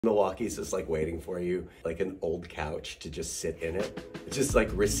Milwaukee's just like waiting for you, like an old couch to just sit in it. It just like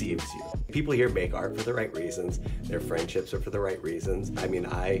receives you. People here make art for the right reasons. Their friendships are for the right reasons. I mean,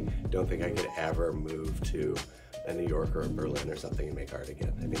 I don't think I could ever move to a New York or a Berlin or something and make art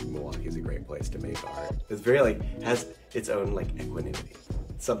again. I think Milwaukee is a great place to make art. It's very like, has its own like equanimity.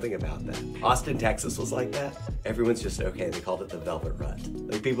 Something about that. Austin, Texas was like that. Everyone's just okay. They called it the velvet rut.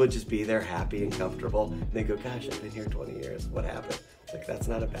 Like people would just be there happy and comfortable. And they go, gosh, I've been here 20 years. What happened? Like that's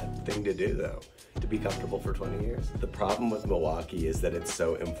not a bad thing to do though, to be comfortable for 20 years. The problem with Milwaukee is that it's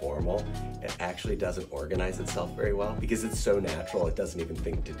so informal. It actually doesn't organize itself very well because it's so natural. It doesn't even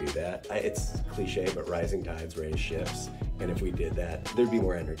think to do that. It's cliche, but rising tides raise ships. And if we did that, there'd be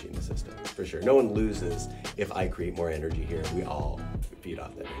more energy in the system, for sure. No one loses if I create more energy here. We all feed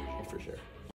off that energy, for sure.